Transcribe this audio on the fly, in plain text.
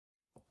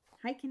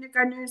Hi,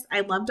 kindergartners.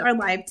 I loved our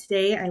live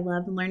today. I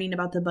loved learning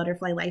about the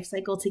butterfly life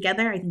cycle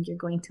together. I think you're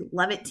going to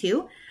love it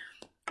too.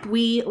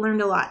 We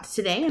learned a lot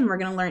today, and we're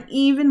going to learn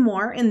even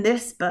more in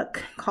this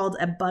book called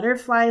A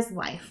Butterfly's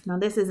Life. Now,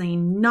 this is a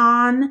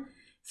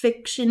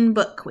non-fiction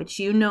book, which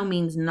you know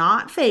means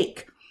not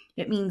fake.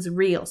 It means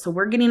real. So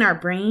we're getting our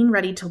brain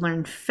ready to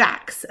learn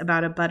facts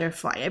about a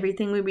butterfly.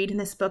 Everything we read in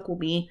this book will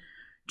be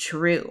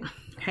true.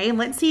 Okay,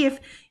 let's see if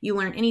you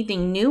learn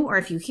anything new or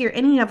if you hear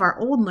any of our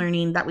old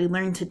learning that we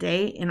learned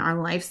today in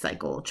our life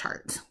cycle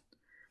chart.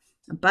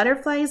 A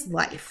butterfly's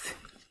life.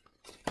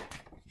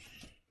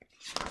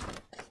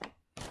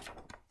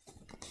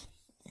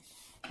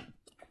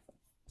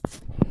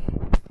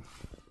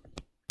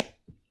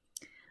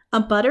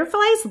 A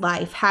butterfly's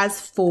life has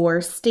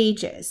 4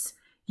 stages.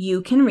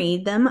 You can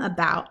read them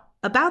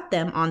about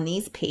them on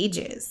these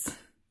pages.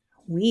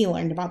 We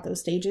learned about those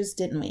stages,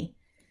 didn't we?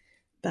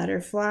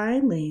 Butterfly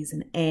lays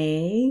an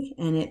egg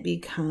and it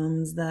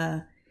becomes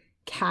the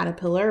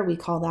caterpillar. We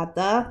call that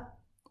the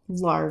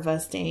larva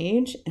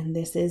stage. And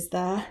this is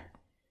the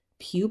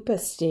pupa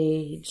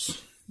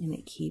stage. And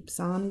it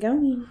keeps on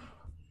going.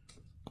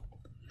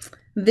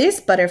 This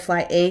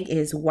butterfly egg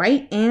is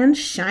white and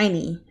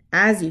shiny.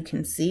 As you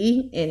can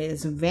see, it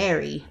is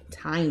very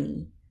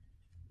tiny.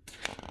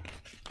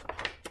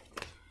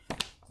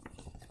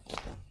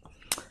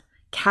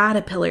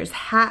 Caterpillars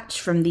hatch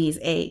from these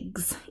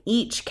eggs.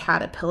 Each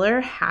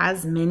caterpillar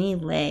has many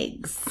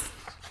legs.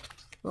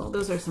 Well,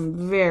 those are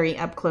some very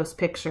up-close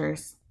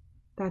pictures.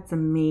 That's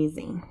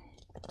amazing.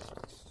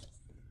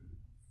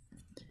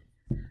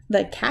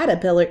 The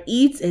caterpillar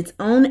eats its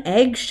own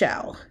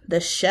eggshell. The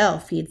shell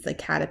feeds the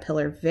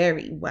caterpillar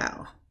very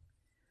well.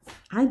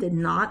 I did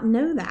not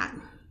know that.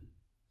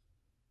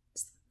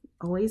 It's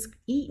always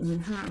eating,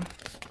 huh?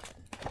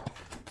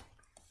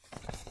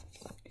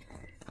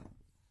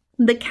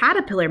 The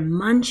caterpillar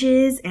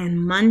munches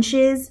and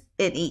munches.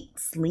 It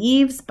eats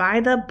leaves by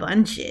the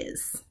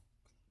bunches.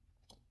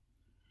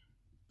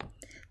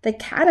 The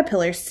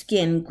caterpillar's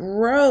skin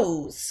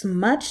grows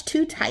much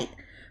too tight,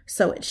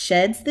 so it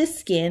sheds the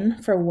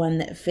skin for one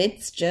that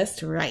fits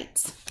just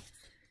right.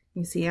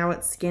 You see how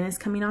its skin is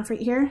coming off right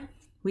here?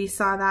 We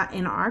saw that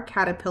in our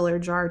caterpillar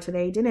jar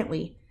today, didn't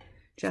we?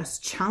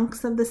 Just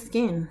chunks of the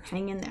skin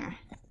hanging there.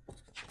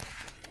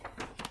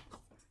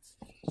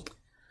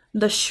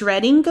 The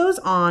shredding goes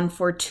on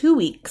for 2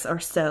 weeks or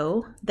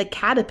so. The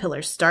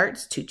caterpillar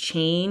starts to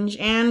change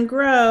and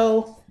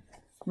grow.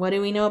 What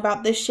do we know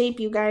about this shape,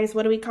 you guys?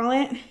 What do we call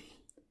it?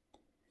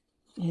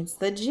 It's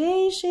the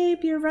J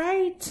shape, you're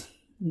right.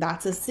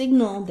 That's a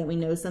signal that we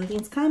know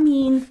something's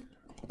coming.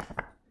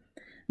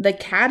 The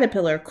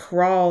caterpillar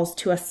crawls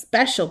to a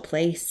special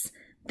place.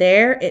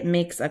 There it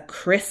makes a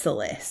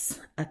chrysalis,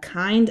 a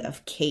kind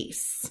of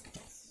case.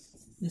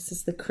 This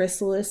is the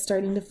chrysalis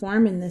starting to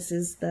form, and this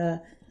is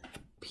the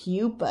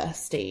pupa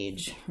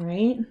stage,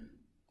 right?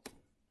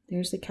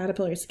 There's the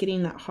caterpillar. It's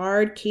getting that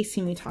hard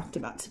casing we talked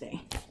about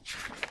today.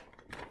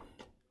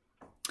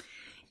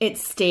 It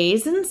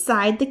stays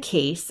inside the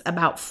case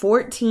about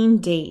 14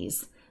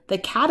 days. The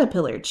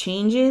caterpillar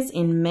changes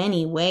in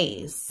many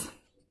ways.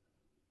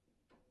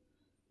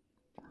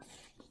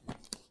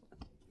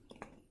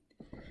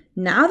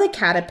 Now the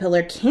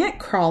caterpillar can't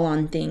crawl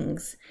on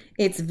things.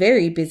 It's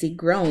very busy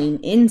growing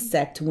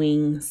insect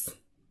wings.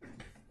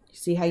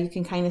 See how you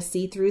can kind of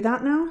see through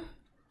that now?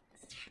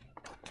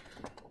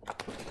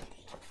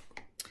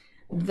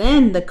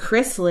 Then the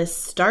chrysalis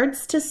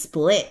starts to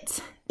split.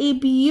 A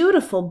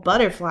beautiful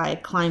butterfly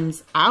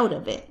climbs out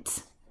of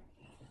it.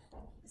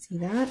 See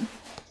that?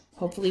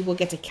 Hopefully we'll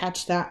get to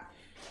catch that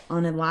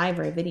on a live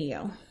or a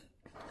video.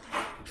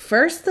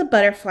 First, the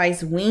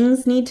butterfly's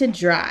wings need to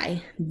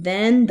dry.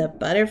 Then the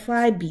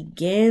butterfly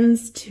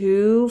begins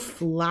to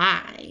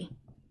fly.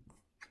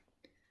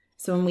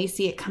 So when we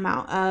see it come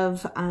out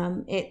of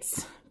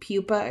its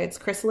pupa, its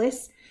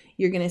chrysalis,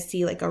 you're going to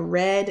see like a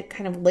red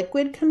kind of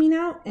liquid coming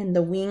out, and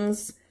the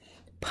wings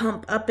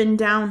pump up and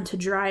down to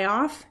dry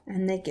off,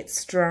 and they get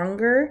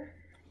stronger,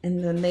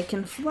 and then they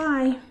can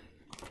fly.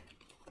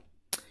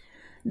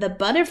 The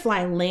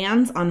butterfly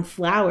lands on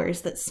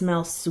flowers that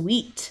smell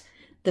sweet.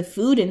 The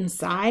food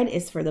inside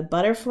is for the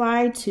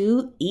butterfly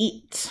to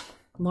eat.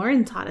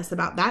 Lauren taught us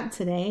about that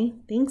today.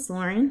 Thanks,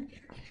 Lauren.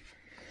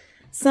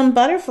 Some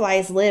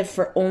butterflies live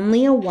for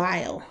only a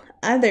while.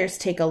 Others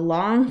take a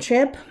long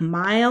trip,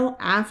 mile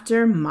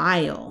after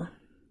mile.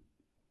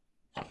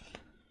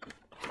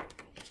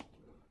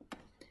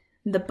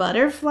 The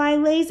butterfly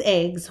lays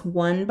eggs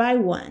one by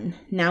one.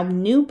 Now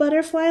new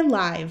butterfly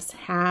lives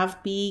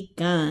have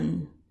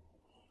begun.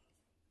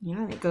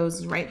 Yeah, it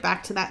goes right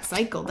back to that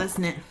cycle,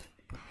 doesn't it?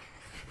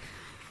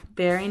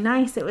 Very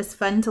nice. It was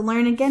fun to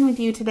learn again with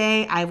you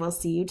today. I will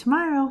see you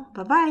tomorrow.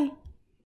 Bye-bye.